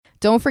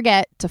Don't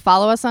forget to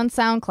follow us on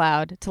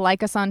SoundCloud, to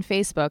like us on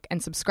Facebook,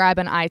 and subscribe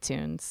on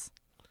iTunes.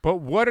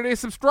 But what are they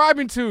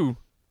subscribing to?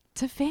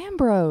 To Fan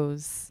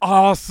Bros.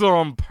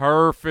 Awesome.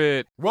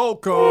 Perfect.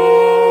 Welcome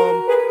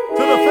to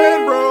the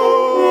Fan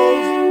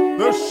Bros,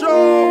 the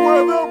show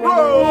where the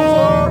bros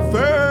are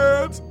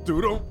fans.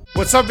 Doodle.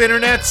 What's up,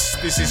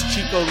 internets? This is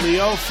Chico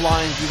Leo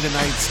flying through the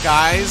night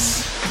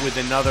skies with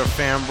another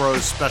Fan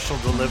Bros special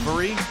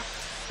delivery.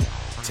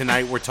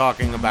 Tonight we're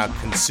talking about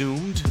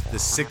Consumed, the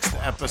 6th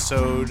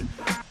episode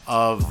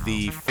of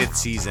the 5th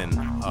season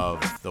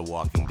of The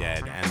Walking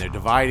Dead. And they're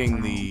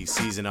dividing the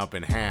season up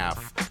in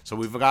half. So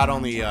we've got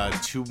only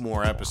 2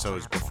 more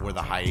episodes before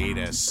the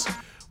hiatus,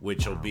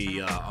 which will be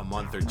a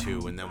month or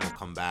 2, and then we'll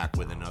come back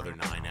with another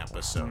 9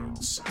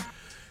 episodes.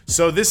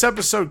 So this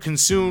episode,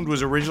 Consumed,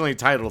 was originally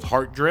titled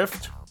Heart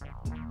Drift,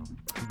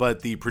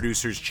 but the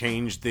producers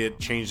changed it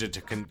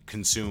to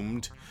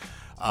Consumed.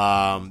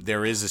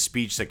 There is a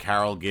speech that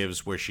Carol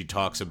gives where she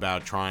talks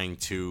about trying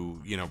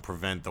to,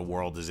 prevent the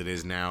world as it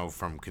is now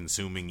from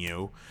consuming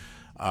you.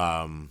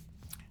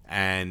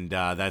 And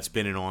that's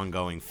been an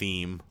ongoing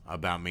theme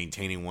about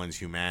maintaining one's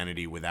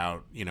humanity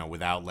without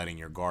letting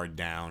your guard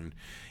down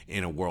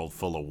in a world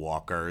full of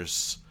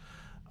walkers.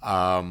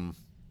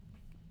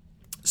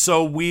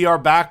 So we are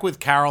back with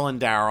Carol and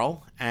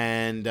Daryl,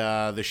 and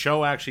the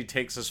show actually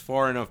takes us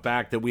far enough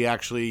back that we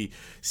actually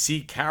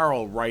see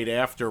Carol right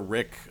after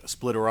Rick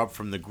split her up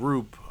from the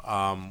group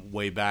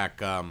way back.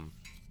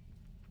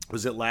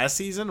 Was it last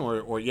season?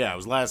 Or yeah, it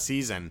was last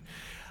season.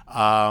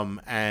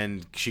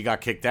 And she got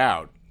kicked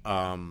out.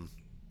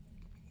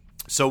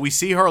 So we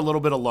see her a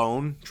little bit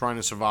alone, trying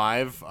to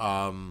survive.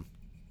 And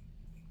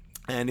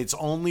it's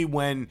only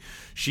when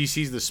she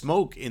sees the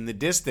smoke in the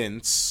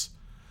distance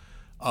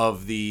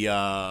of the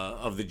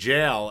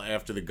jail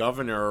after the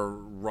governor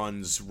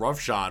runs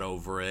roughshod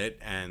over it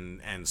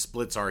and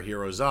splits our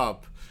heroes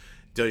up,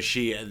 does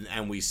she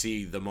and we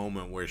see the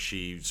moment where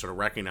she sort of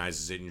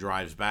recognizes it and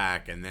drives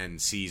back and then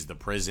sees the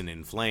prison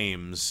in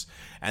flames,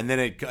 and then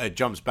it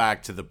jumps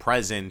back to the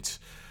present,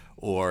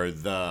 or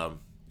the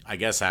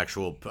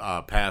actual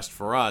past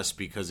for us,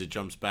 because it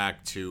jumps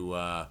back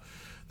to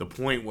the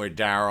point where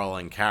Daryl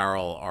and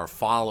Carol are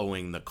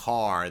following the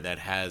car that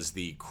has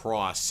the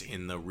cross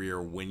in the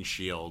rear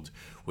windshield,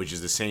 which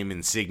is the same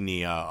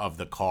insignia of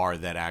the car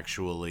that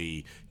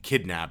actually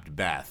kidnapped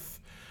Beth.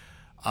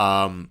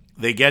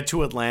 They get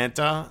to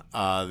Atlanta.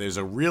 There's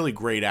a really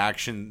great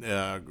action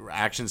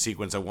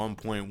sequence at one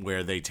point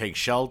where they take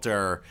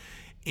shelter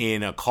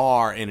in a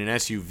car, in an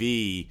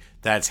SUV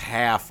that's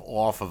half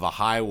off of a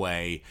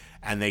highway,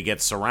 and they get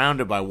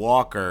surrounded by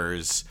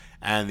walkers.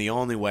 And the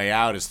only way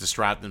out is to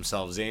strap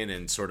themselves in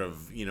and sort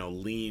of,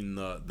 lean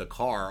the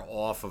car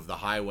off of the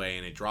highway,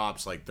 and it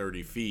drops like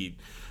 30 feet.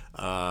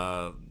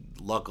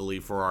 Luckily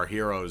for our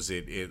heroes,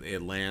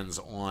 it lands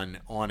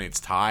on its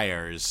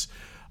tires.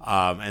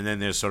 And then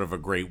there's sort of a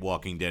great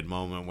Walking Dead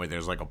moment where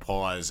there's like a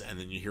pause, and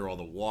then you hear all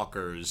the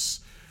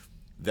walkers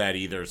that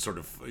either sort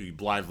of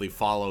blithely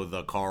follow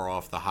the car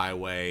off the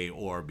highway,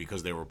 or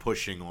because they were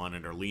pushing on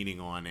it or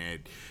leaning on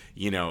it,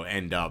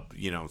 end up,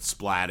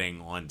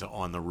 splatting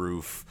on the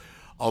roof.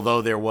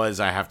 Although there was,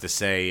 I have to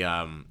say,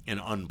 an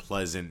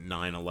unpleasant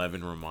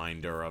 9/11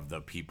 reminder of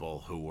the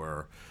people who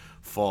were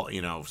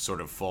sort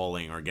of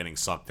falling or getting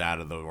sucked out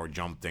of or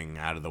jumping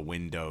out of the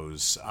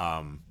windows.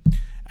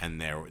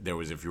 And there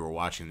was, if you were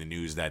watching the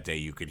news that day,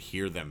 you could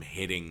hear them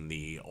hitting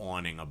the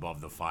awning above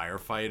the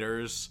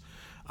firefighters.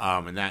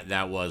 And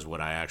that was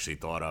what I actually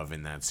thought of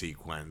in that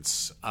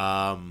sequence.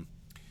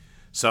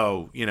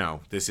 So,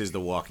 this is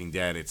The Walking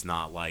Dead. It's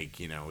not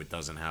like, it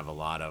doesn't have a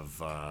lot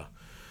of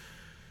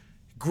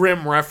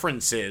grim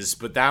references,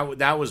 but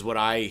that was what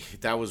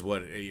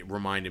it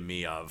reminded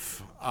me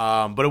of.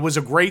 But it was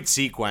a great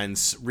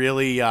sequence,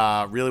 really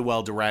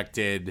well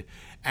directed.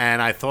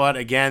 And I thought,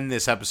 again,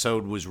 this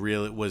episode was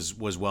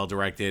well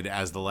directed,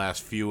 as the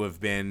last few have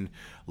been.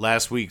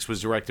 Last week's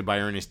was directed by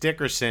Ernest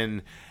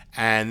Dickerson,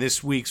 and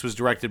this week's was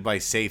directed by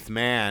Saith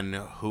Mann,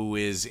 who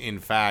is, in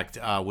fact,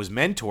 was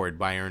mentored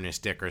by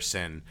Ernest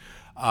Dickerson.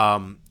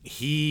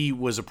 He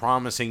was a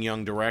promising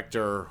young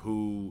director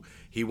who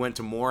he went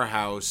to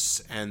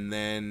Morehouse and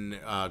then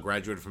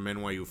graduated from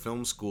NYU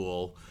Film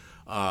School,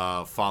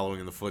 following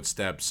in the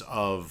footsteps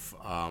of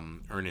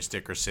Ernest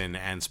Dickerson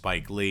and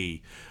Spike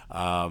Lee.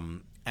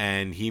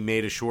 And he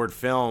made a short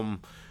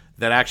film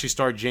that actually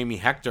starred Jamie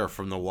Hector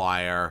from The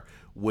Wire,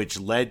 which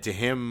led to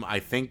him, I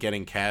think,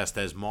 getting cast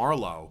as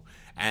Marlowe.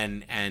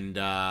 And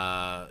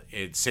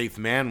Saith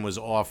Mann was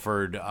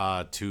offered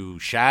to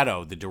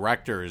shadow the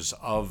directors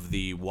of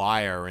The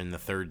Wire in the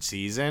 3rd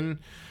season.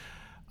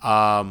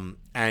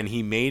 And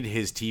he made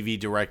his TV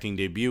directing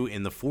debut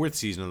in the 4th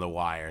season of The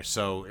Wire.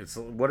 So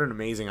what an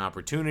amazing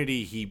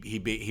opportunity.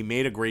 He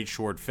made a great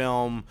short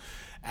film,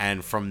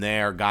 and from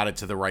there got it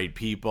to the right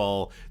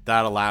people.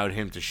 That allowed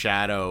him to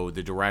shadow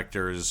the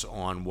directors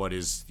on what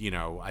is,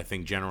 I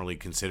think generally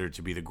considered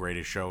to be the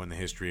greatest show in the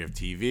history of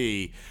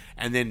TV,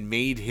 and then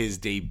made his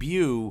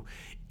debut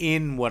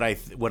in what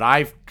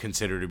I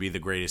consider to be the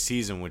greatest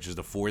season, which is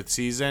the 4th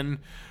season.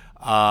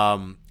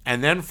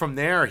 And then from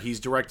there, he's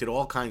directed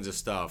all kinds of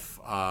stuff.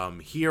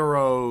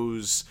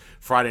 Heroes,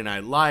 Friday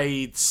Night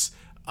Lights,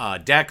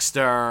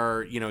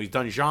 Dexter. He's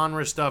done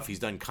genre stuff. He's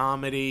done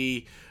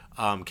comedy,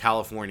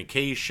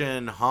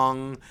 Californication,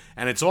 Hung.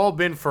 And it's all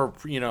been for,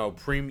 HBO,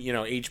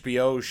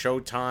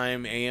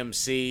 Showtime,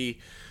 AMC.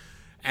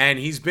 And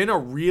he's been a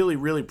really,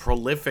 really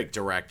prolific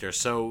director.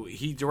 So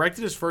he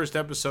directed his first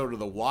episode of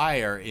The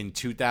Wire in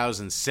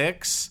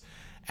 2006.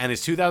 And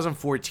it's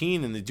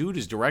 2014, and the dude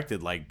has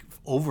directed like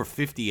over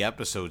 50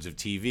 episodes of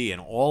TV,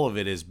 and all of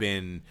it has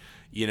been,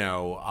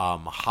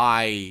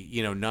 high,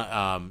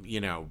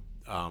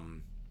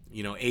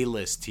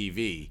 A-list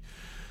TV.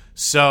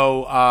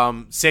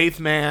 So, Safe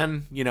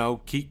Man,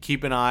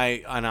 keep an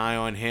eye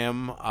on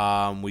him.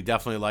 We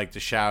definitely like to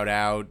shout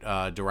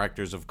out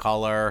directors of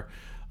color.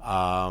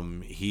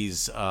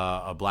 He's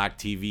a black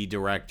TV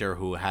director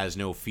who has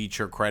no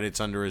feature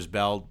credits under his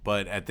belt,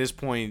 but at this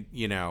point,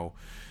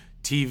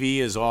 TV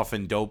is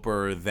often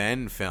doper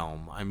than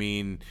film. I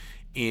mean,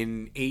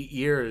 in 8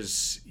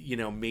 years,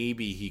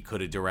 maybe he could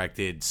have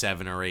directed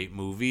 7 or 8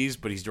 movies,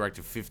 but he's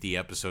directed 50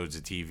 episodes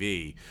of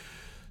TV.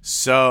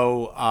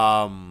 So,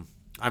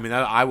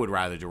 I would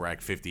rather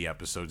direct 50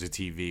 episodes of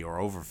TV or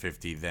over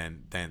 50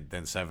 than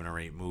 7 or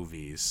 8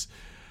 movies.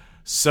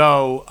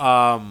 So,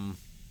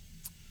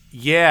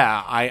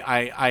 yeah,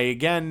 I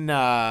again,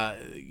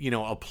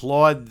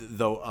 applaud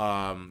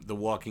the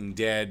Walking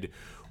Dead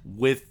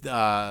with.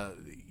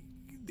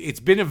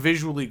 It's been a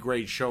visually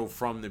great show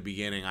from the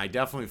beginning. I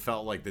definitely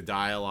felt like the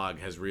dialogue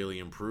has really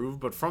improved,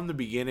 but from the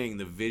beginning,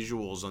 the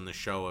visuals on the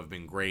show have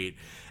been great.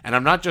 And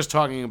I'm not just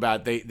talking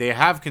about they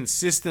have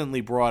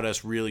consistently brought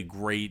us really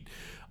great,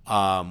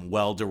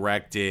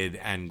 well-directed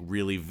and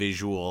really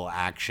visual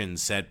action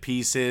set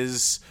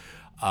pieces.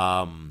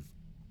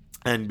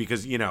 And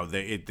because,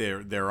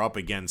 they're up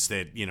against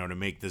it, to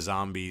make the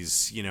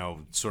zombies,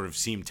 sort of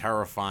seem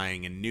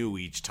terrifying and new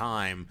each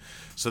time.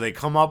 So they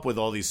come up with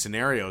all these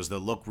scenarios that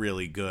look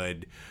really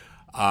good.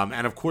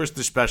 And of course,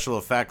 the special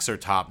effects are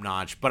top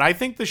notch. But I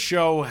think the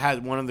show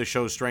had one of the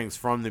show's strengths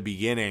from the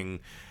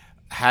beginning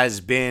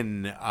has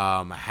been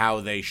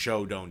how they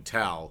show, don't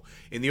tell.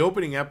 In the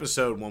opening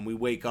episode, when we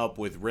wake up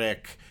with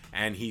Rick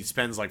and he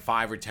spends like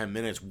 5 or 10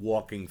 minutes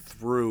walking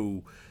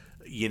through,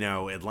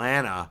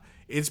 Atlanta,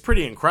 it's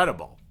pretty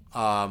incredible.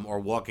 Or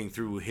walking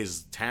through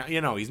his town,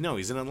 he's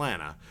in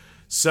Atlanta.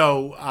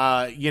 So,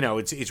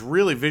 it's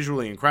really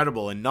visually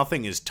incredible, and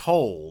nothing is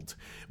told.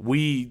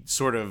 We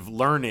sort of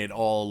learn it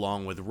all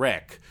along with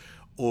Rick.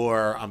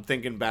 Or I'm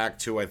thinking back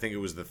to, I think it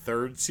was the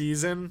 3rd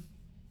season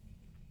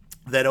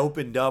that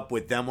opened up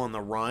with them on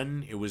the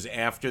run. It was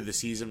after the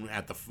season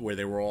where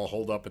they were all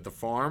holed up at the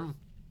farm.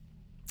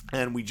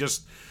 And we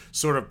just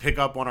sort of pick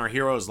up on our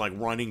heroes like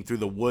running through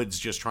the woods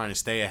just trying to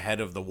stay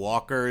ahead of the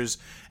walkers,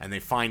 and they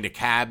find a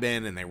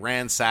cabin and they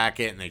ransack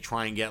it and they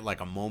try and get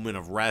like a moment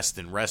of rest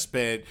and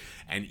respite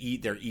and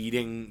eat. They're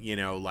eating,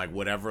 like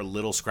whatever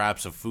little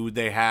scraps of food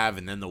they have,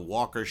 and then the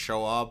walkers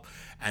show up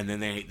and then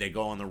they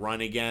go on the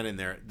run again, and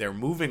they're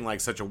moving like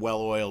such a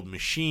well-oiled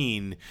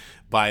machine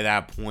by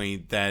that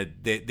point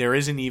that there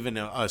isn't even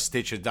a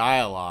stitch of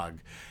dialogue.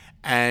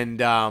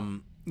 And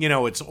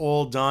it's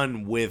all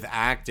done with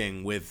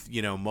acting, with,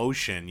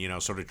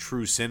 motion, sort of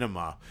true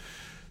cinema.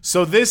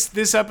 So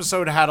this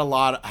episode had a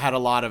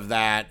lot of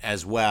that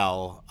as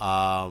well.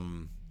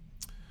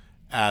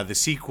 There's a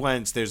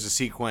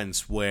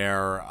sequence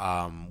where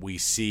we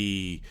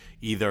see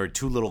either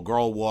 2 little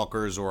girl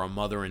walkers or a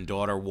mother and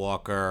daughter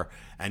walker,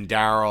 and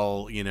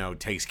Daryl,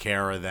 takes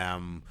care of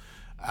them.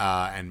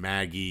 And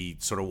Maggie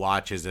sort of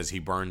watches as he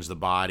burns the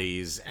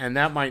bodies. And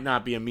that might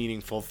not be a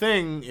meaningful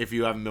thing if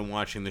you haven't been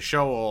watching the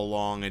show all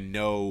along and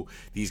know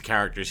these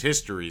characters'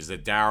 histories,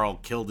 that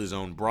Daryl killed his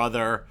own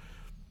brother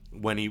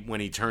when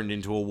he turned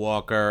into a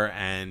walker,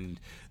 and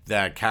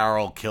that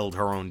Carol killed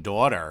her own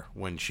daughter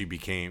when she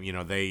became,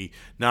 they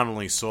not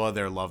only saw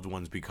their loved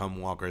ones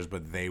become walkers,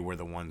 but they were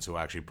the ones who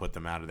actually put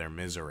them out of their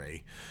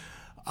misery.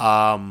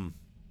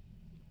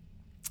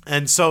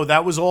 And so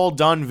that was all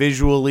done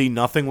visually.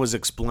 Nothing was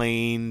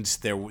explained.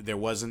 There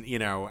wasn't,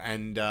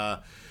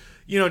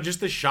 just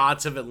the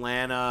shots of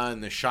Atlanta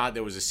and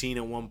there was a scene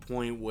at one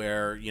point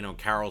where,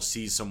 Carol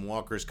sees some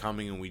walkers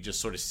coming and we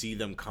just sort of see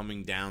them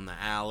coming down the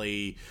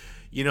alley.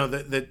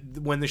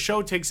 When the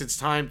show takes its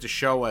time to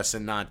show us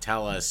and not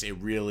tell us,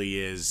 it really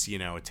is,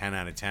 a 10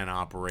 out of 10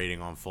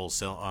 operating on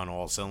on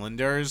all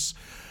cylinders.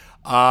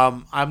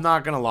 I'm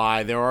not gonna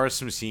lie, there are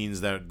some scenes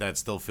that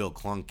still feel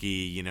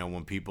clunky,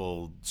 when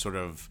people sort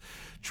of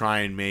try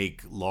and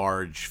make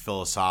large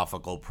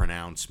philosophical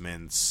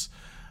pronouncements,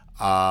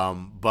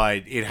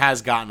 but it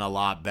has gotten a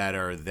lot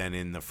better than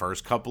in the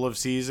first couple of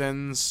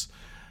seasons.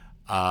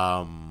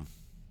 For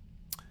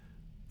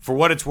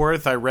what it's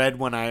worth, I read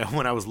when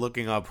I was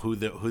looking up who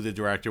the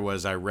director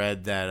was, I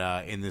read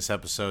that in this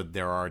episode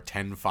there are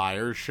 10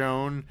 fires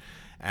shown,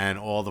 and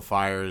all the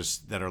fires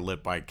that are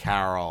lit by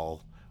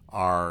Carol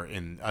are lit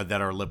in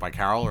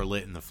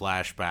the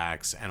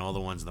flashbacks, and all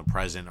the ones in the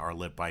present are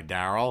lit by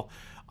Daryl.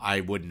 I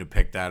wouldn't have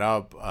picked that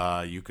up.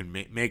 You can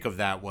make of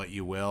that what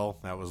you will.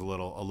 That was a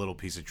little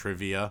piece of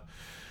trivia.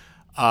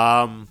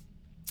 Yeah,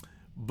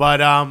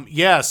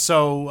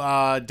 so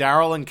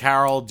Daryl and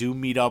Carol do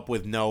meet up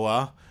with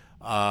Noah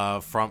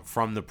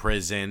from the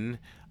prison,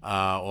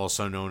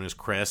 also known as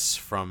Chris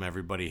from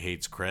Everybody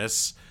Hates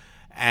Chris.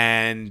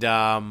 And,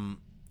 there's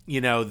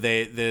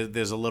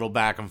a little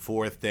back and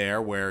forth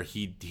there where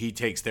he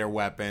takes their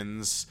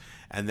weapons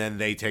and then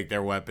they take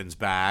their weapons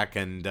back.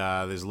 And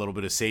there's a little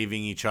bit of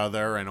saving each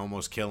other and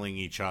almost killing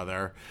each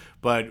other.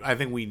 But I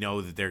think we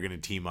know that they're going to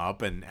team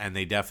up, and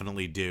they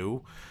definitely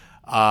do.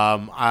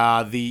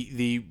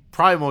 The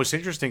probably most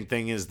interesting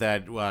thing is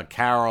that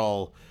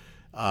Carol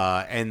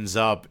ends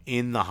up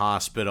in the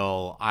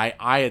hospital.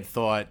 I had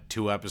thought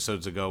 2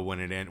 episodes ago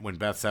when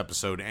Beth's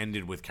episode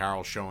ended with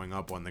Carol showing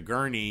up on the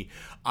gurney,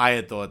 I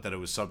had thought that it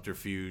was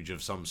subterfuge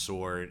of some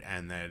sort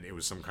and that it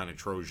was some kind of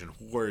Trojan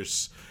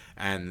horse,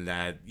 and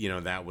that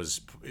that was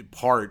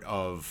part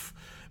of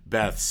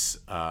Beth's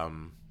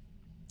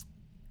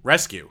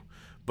rescue.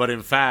 But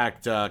in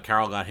fact,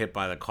 Carol got hit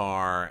by the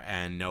car,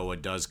 and Noah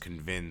does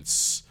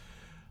convince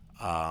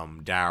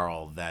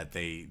Daryl that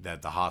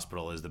the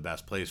hospital is the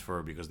best place for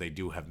her because they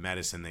do have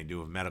medicine, they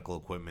do have medical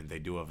equipment, they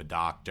do have a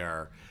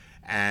doctor,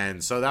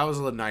 and so that was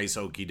a nice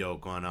okey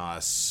doke on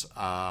us.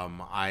 And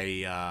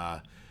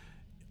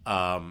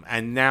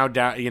now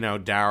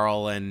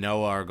Daryl and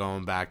Noah are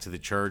going back to the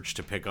church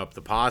to pick up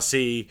the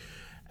posse,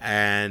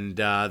 and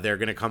they're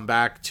going to come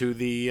back to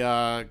the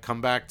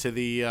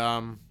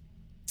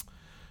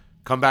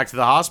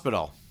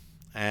hospital,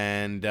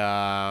 and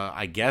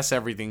I guess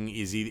everything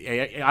is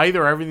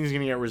either everything's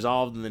going to get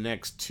resolved in the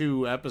next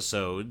 2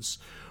 episodes,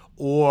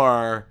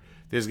 or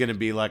there's going to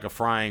be like a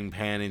frying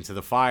pan into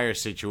the fire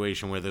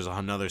situation where there's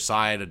another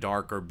side, a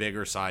darker,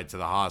 bigger side to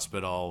the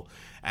hospital,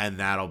 and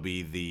that'll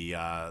be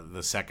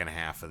the second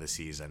half of the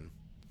season.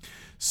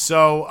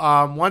 So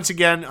once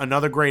again,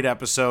 another great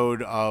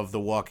episode of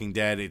The Walking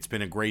Dead. It's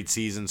been a great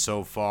season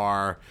so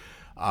far.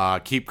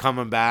 Keep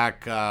coming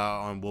back.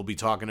 We'll be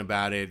talking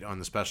about it on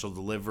the special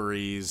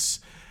deliveries.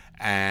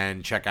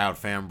 And check out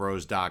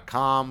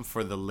fanbros.com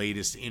for the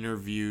latest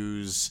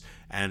interviews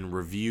and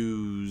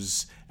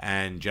reviews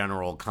and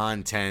general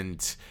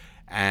content.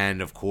 And,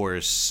 of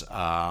course,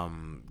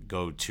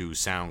 go to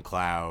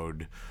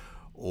SoundCloud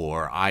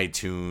or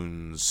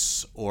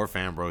iTunes or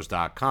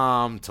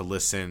fanbros.com to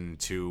listen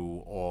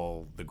to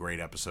all the great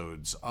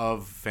episodes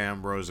of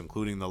Fanbros,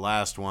 including the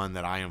last one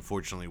that I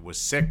unfortunately was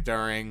sick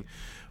during,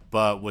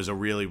 but was a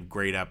really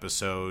great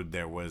episode.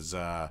 There was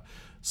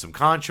some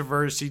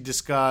controversy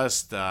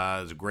discussed. It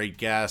was a great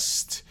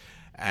guest,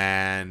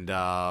 and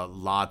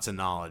lots of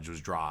knowledge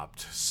was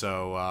dropped.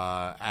 So,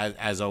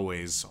 as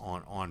always,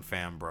 on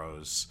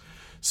Fanbros.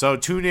 So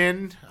tune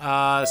in,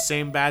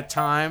 same bad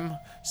time,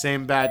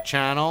 same bad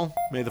channel.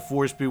 May the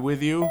force be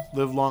with you.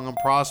 Live long and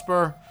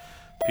prosper.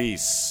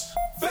 Peace.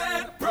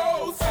 Fan